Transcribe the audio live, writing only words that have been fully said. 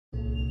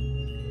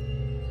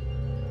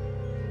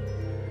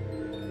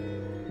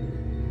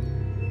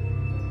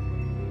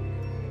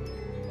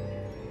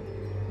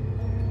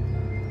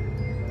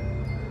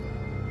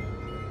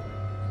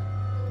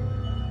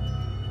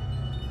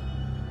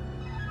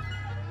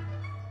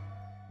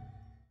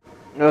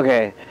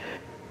Okay.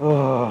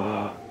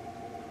 Oh,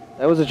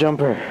 that was a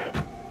jumper.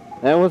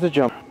 That was a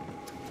jump.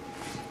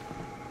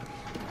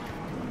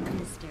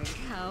 Mr.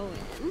 Cohen.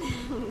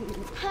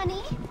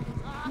 Honey?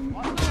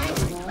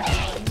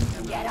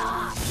 Get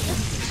off!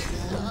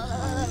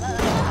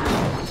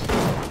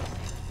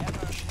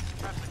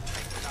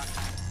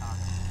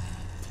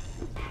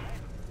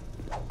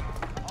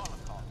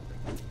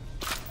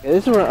 Okay,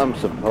 this is where I'm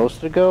supposed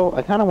to go.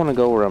 I kind of want to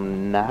go where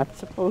I'm not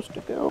supposed to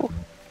go.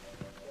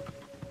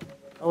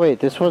 Oh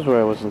wait, this was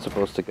where I wasn't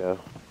supposed to go.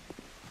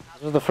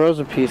 This was the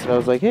frozen piece, and I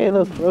was like, hey,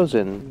 look,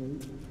 frozen.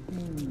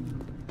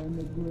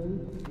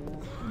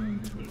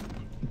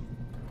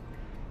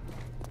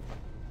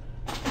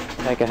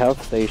 Like a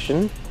health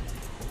station.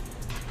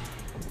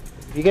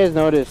 If you guys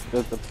notice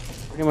that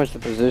pretty much the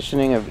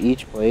positioning of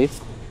each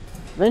place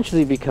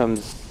eventually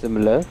becomes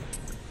similar.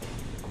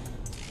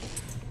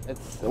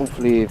 That's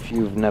hopefully if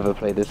you've never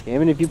played this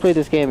game. And if you play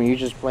this game and you're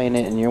just playing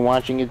it and you're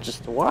watching it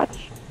just to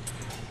watch,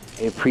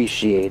 I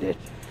appreciate it.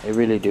 I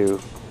really do.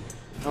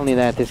 Not only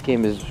that, this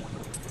game is...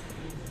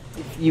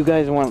 If you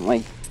guys want,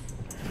 like,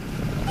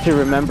 to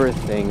remember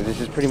things,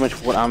 this is pretty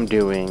much what I'm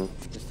doing.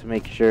 Just to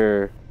make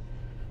sure...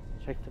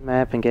 Check the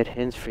map and get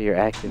hints for your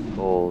active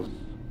goals.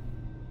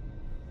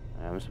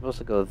 I'm supposed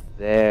to go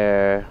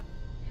there.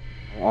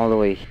 I'm all the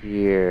way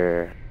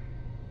here.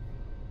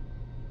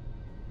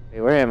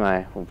 Wait, where am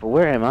I? But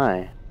where am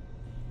I?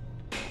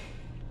 I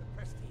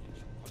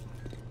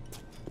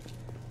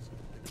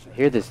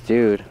hear this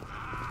dude.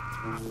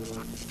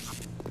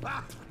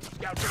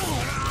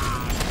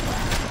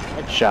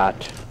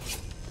 Headshot.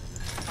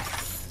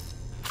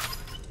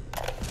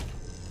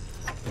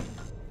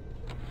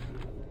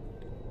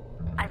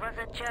 I was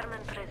at German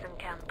prison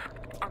camp,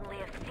 only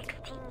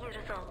 16 years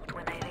old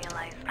when I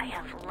realized I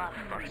have love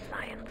for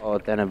science. Oh,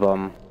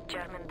 Tenenbaum.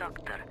 German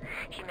doctor.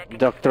 He makes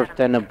Dr.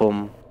 experiments.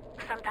 Tenenbaum.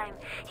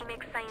 Sometimes he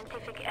makes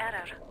scientific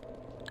error.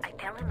 I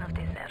tell him of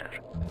this error,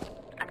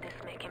 and this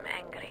makes him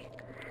angry.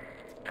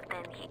 But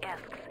then he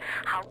asks,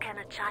 how can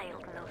a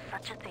child know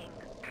such a thing?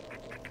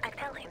 I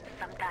tell him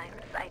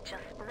sometimes I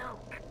just know.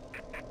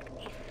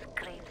 He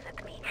screams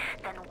at me,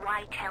 then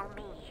why tell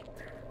me?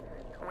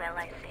 Well,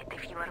 I said,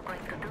 if you are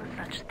going to do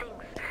such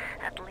things,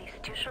 at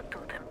least you should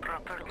do them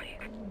properly.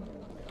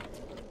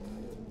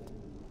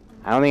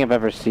 I don't think I've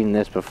ever seen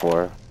this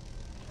before.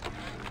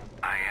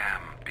 I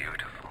am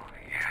beautiful,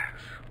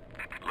 yes.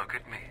 Look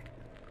at me.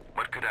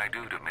 What could I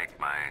do to make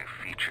my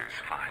features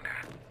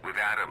finer? With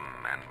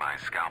Adam and my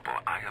scalpel,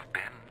 I have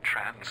been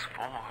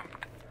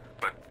transformed.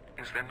 But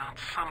is there not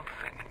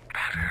something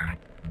better?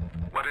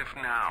 What if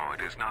now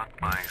it is not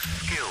my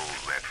skill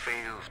that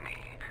fails me,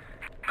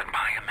 but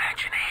my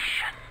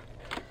imagination?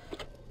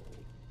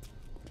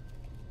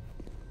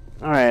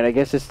 Alright, I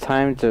guess it's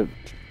time to...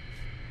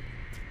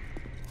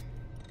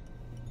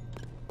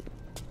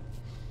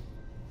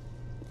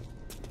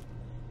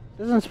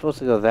 This isn't supposed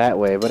to go that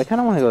way, but I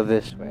kind of want to go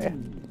this way.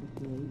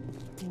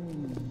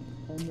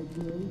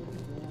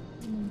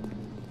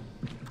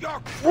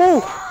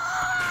 Woo!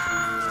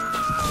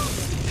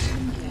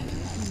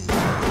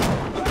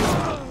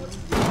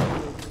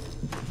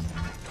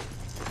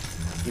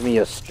 Give me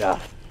your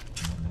stuff.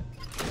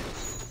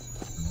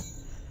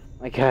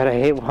 My god, I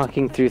hate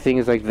walking through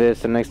things like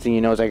this, and next thing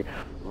you know, it's like...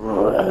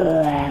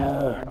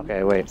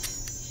 Okay, wait.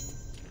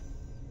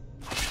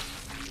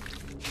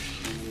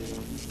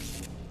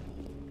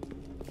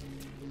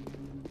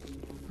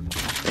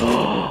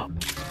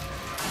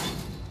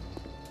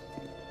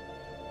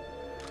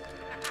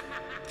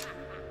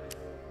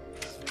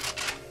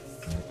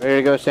 Ready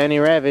to go, Sandy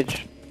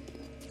Ravage.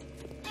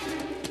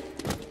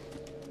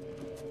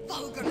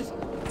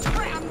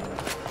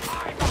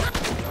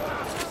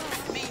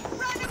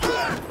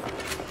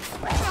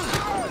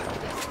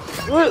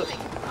 Woo.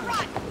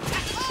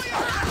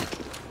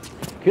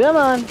 Come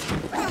on.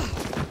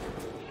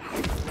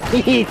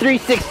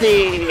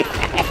 360.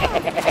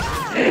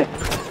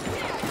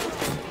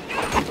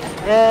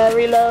 Yeah,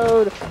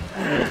 reload.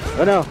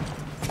 Oh no.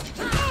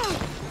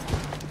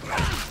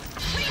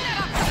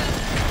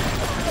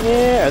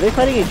 Yeah, are they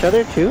fighting each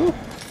other too?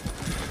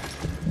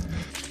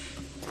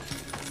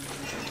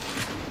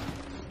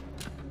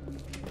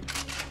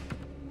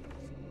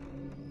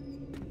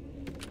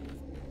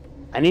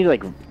 I need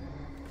like...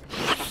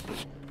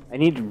 I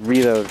need to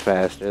reload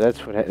faster.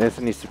 That's what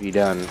needs to be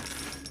done.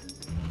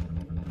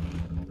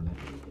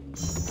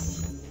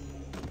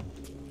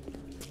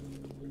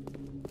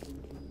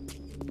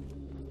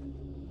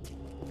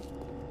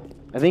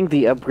 I think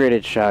the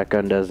upgraded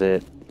shotgun does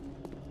it.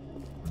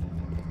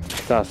 I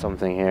saw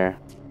something here.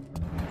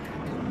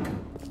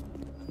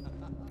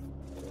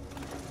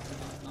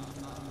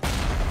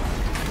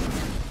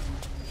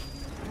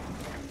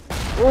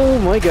 Oh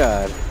my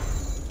god.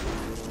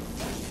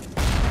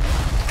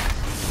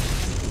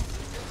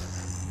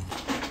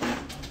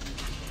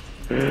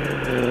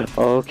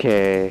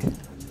 Okay.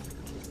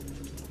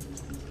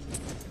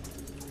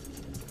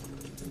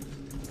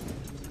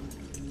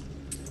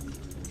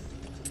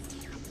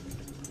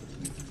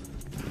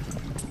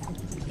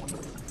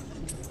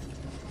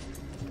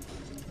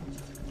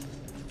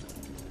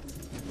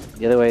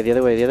 The other way, the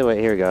other way, the other way.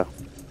 Here we go.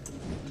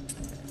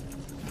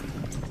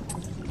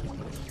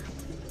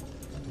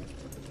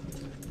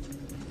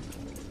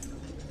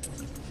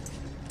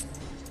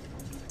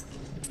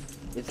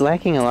 It's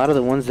lacking a lot of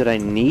the ones that I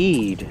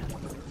need.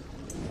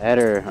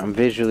 Better. I'm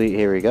visually...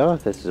 Here we go.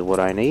 This is what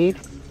I need.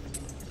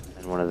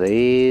 And one of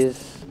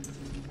these.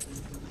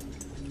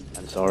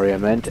 I'm sorry, I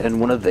meant...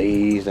 And one of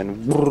these.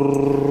 And...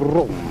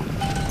 The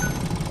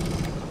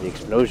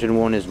explosion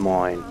one is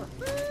mine.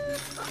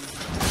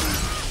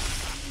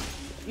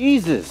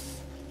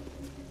 Jesus!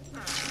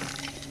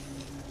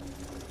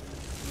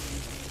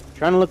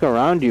 Trying to look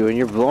around you and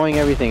you're blowing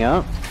everything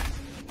up?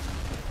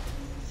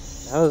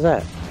 How is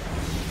that?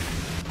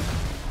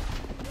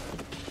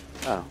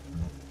 Oh.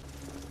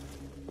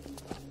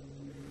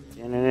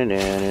 No.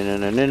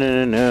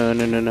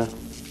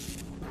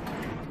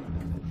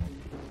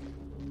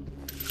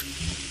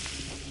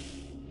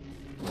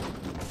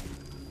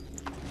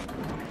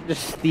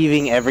 Just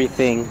thieving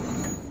everything.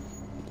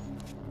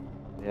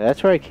 Yeah,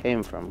 that's where I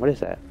came from. What is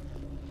that?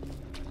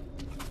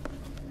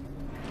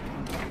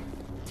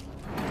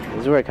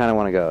 This is where I kind of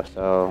want to go,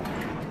 so...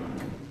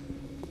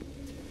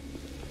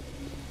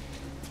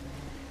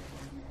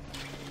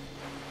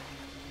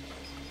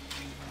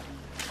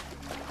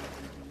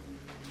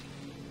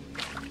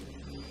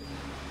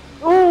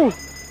 Oh!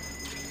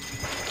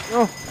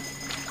 Oh!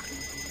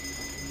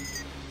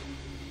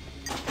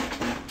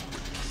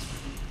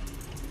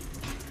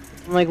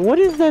 I'm like, what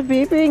is that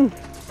beeping?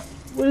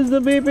 What is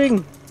the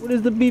beeping? What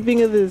is the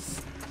beeping of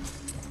this?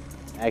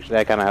 Actually,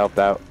 that kind of helped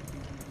out.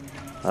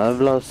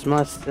 I've lost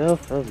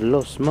myself, I've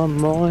lost my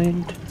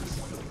mind.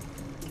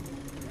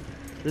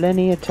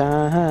 Plenty of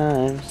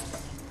times.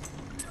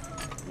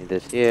 Need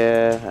this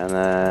here, and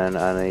then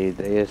I need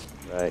this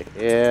right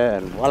here,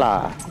 and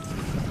voila!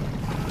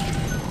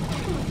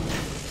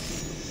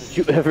 Don't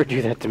you ever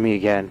do that to me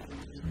again.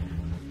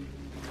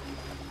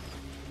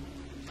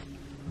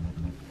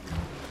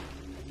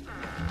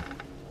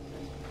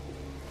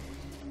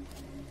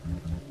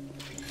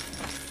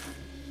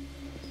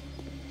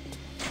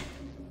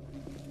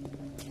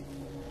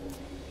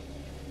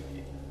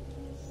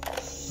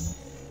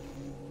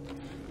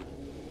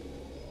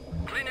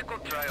 Clinical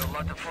trial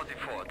lot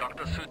 44,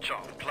 Dr.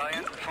 Suchong,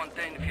 client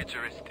Fontaine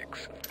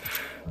Futuristics.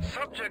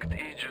 Subject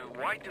age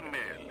white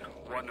male,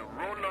 one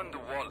Roland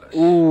Wallace.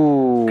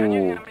 Ooh. Can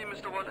you hear me,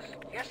 Mr. Wallace?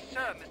 Yes,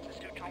 sir, Mr.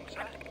 Suchong,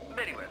 sir.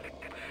 Very well.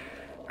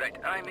 Right,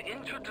 I'm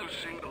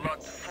introducing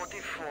lot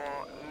 44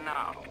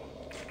 now.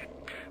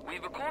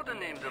 We've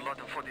codenamed the lot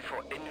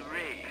 44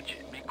 Enrage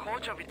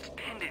because of its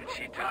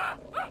tendency to...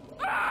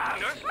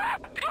 Nurse?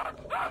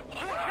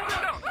 Hold him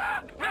down!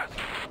 Nurse!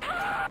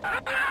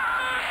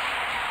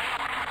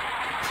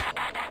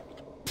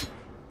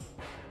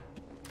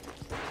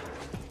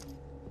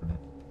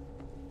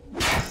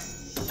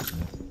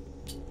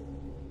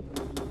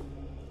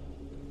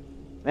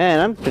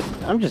 Man,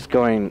 I'm just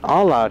going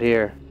all out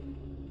here.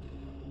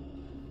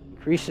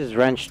 Increases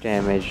wrench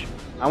damage.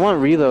 I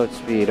want reload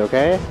speed,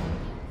 okay?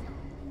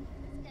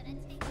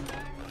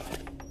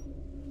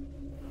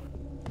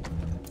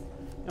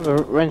 Yeah,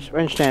 but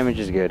wrench damage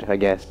is good, I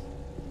guess.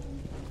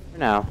 For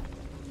now.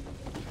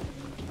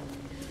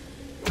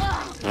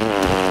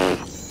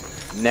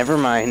 Never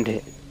mind.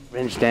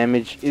 Wrench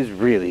damage is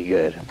really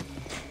good.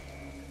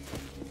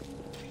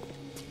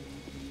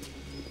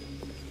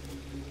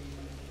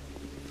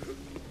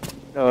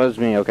 Oh, it was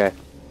me, okay.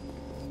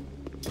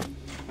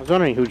 I was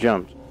wondering who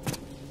jumped.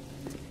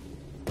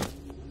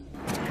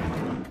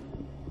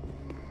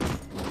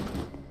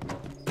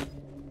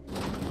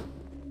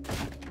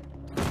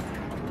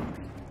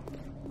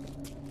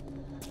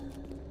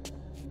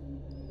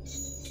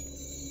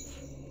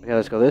 Okay,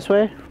 let's go this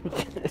way.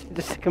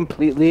 Just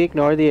completely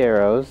ignore the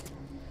arrows.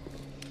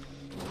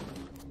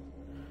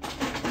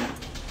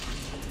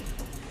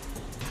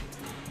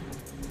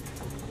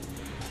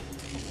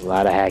 A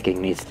lot of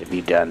hacking needs to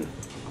be done.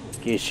 In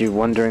case you're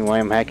wondering why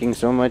I'm hacking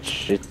so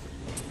much, it's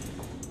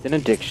an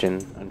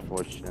addiction,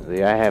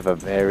 unfortunately. I have a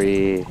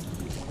very,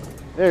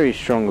 very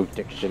strong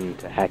addiction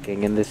to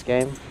hacking in this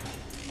game.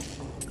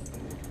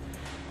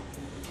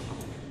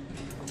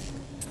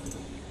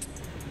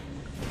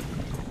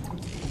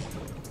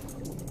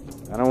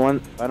 I don't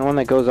want one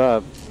that goes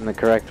up in the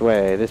correct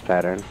way, this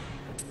pattern.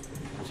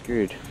 I'm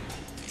screwed.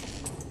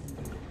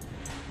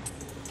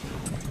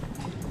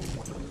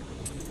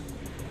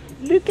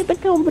 Look at the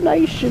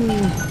combination!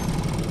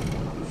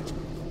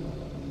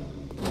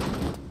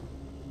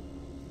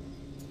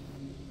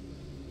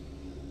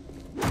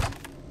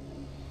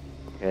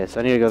 Okay,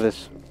 so I need to go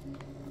this...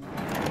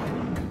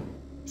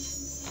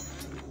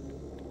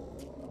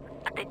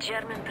 At the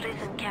German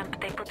prison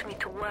camp, they put me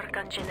to work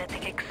on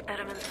genetic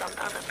experiments on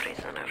other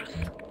prisoners.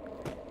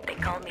 They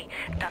call me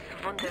das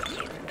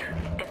Wunderkind,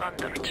 the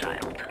Wonder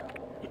Child.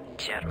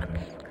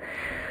 Germans.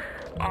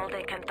 All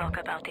they can talk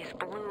about is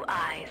blue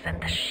eyes and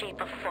the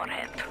shape of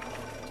forehead.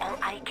 All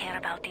I care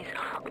about is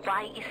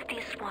why is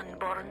this one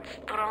born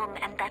strong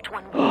and that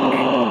one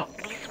weak?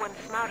 This one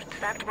smart,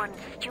 that one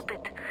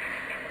stupid.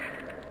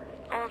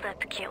 All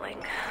that killing.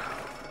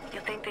 You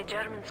think the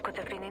Germans could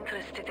have been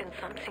interested in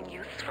something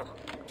useful?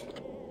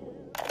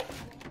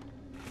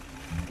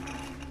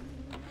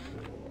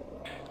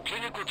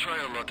 Clinical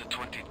trial lot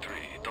 23,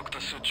 Dr.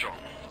 Suchong.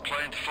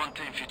 Client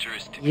Fontaine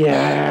Futuristic.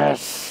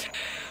 Yes!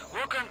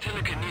 Work on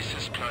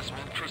telekinesis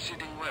plasmid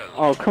proceeding well.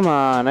 Oh, come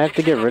on. I have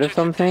to get rid of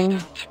something?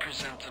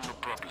 Present no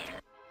problem.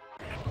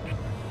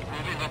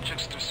 Moving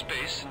objects through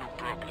space, no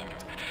problem.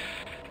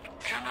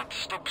 Cannot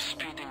stop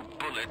speeding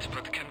bullet,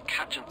 but can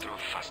catch and throw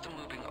faster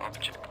moving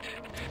object.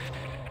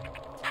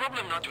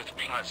 Problem not with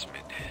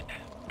plasmid.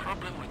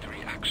 Problem with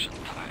reaction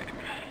time.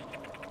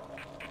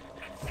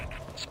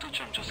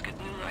 Suchong just get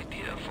new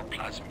idea for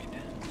plasmid.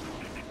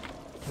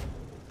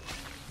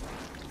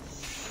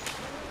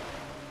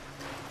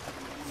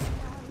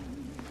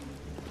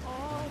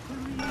 Oh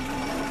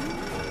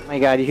my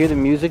god, you hear the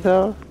music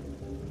though?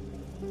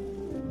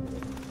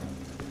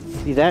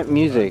 See, that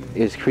music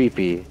is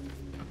creepy.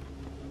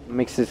 It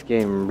makes this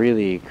game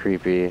really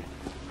creepy.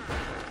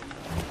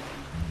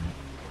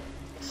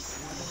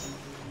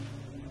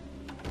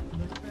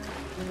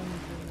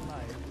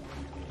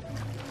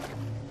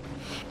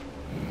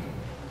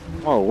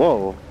 Oh,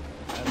 whoa.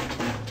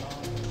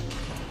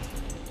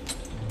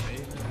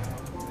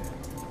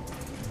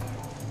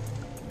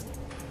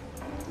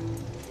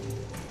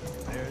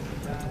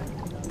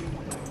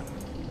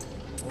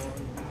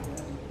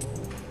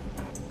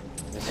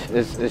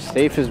 This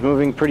safe is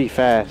moving pretty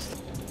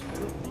fast.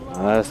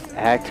 Let's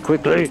act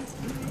quickly.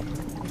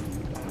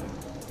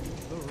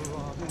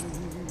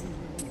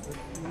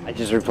 I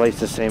just replaced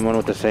the same one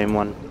with the same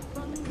one.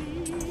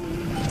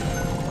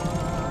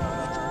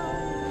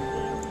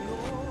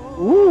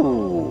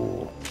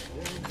 Ooh.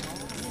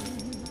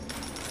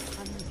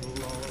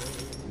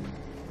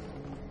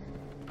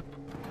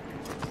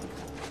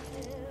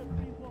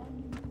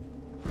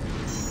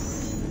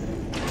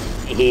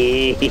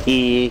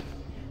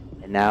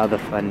 And now the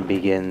fun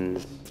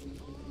begins.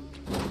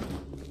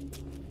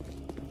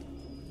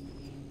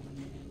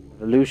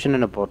 Evolution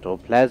in a bottle.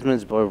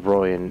 Plasmids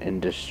Boroyan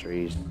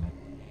Industries.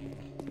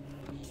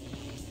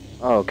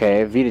 Oh,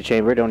 okay, Vita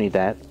chamber, don't need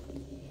that.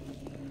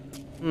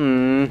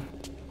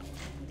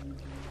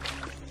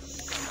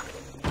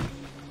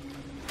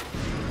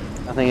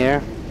 Nothing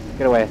here?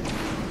 Get away.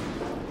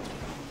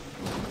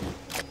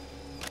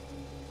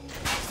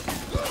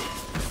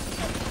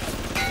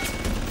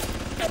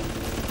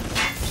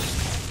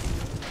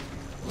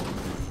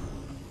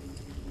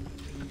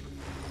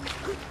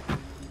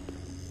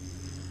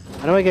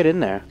 How do I get in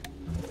there?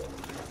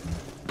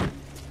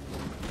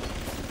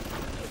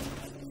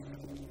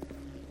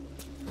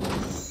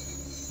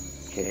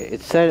 Okay,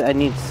 it said I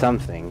need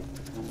something.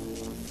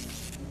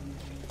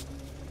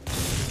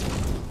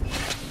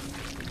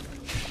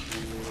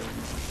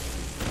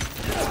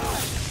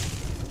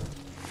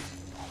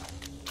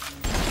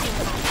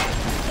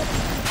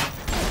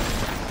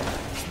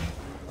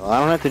 Well, I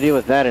don't have to deal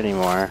with that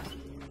anymore.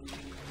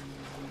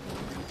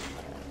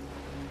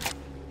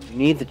 You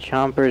need the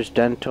Chomper's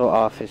dental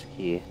office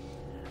key.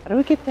 How do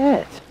I get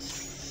that?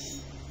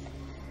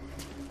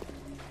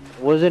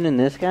 Was it in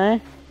this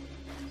guy?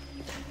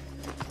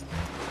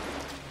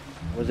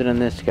 Was it in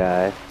this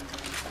guy?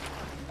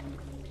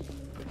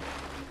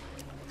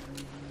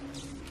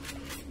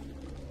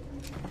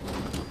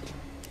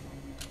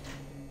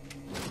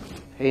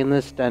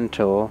 Painless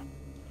dental.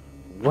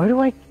 Where do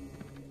I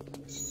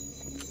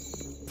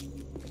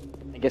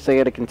guess I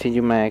gotta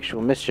continue my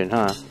actual mission,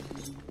 huh?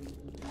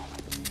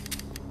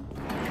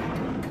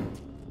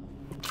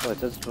 Oh, is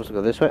that supposed to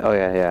go this way? Oh,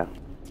 yeah, yeah.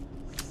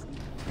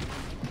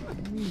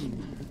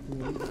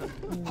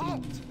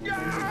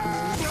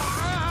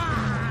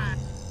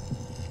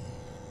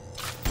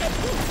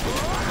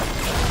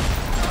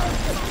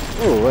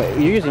 Oh, wait,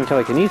 you're using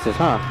telekinesis,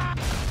 huh?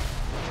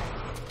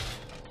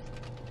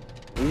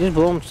 Did he just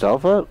blow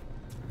himself up?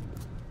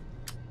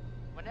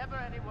 Whenever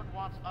anyone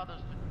wants others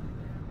to do,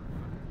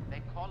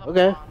 they call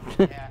Okay. upon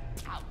their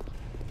out.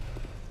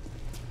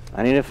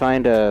 I need to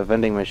find a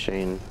vending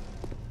machine.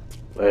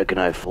 Where can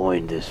I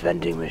find this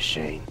vending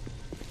machine?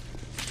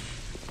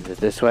 Is it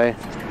this way?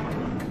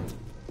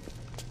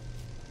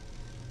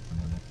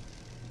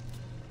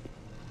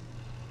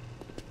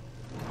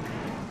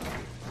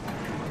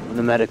 In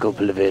the medical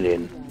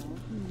pavilion.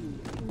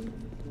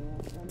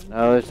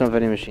 No, there's no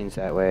vending machines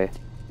that way.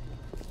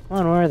 Come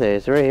on, where are they?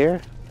 Is it right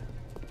here?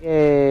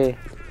 Yay!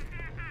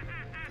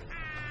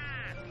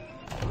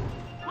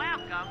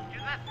 Welcome to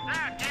the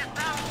circus of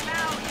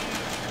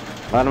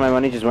value. A lot of my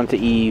money just went to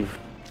Eve.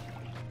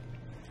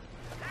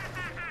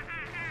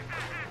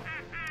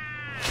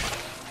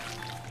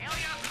 Kill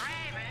your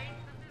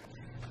cravings.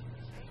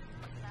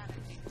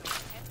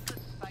 End the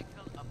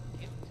cycle of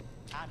guilt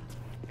and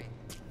pain.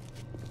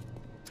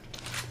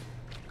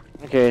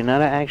 Okay, now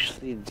to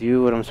actually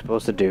do what I'm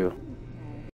supposed to do.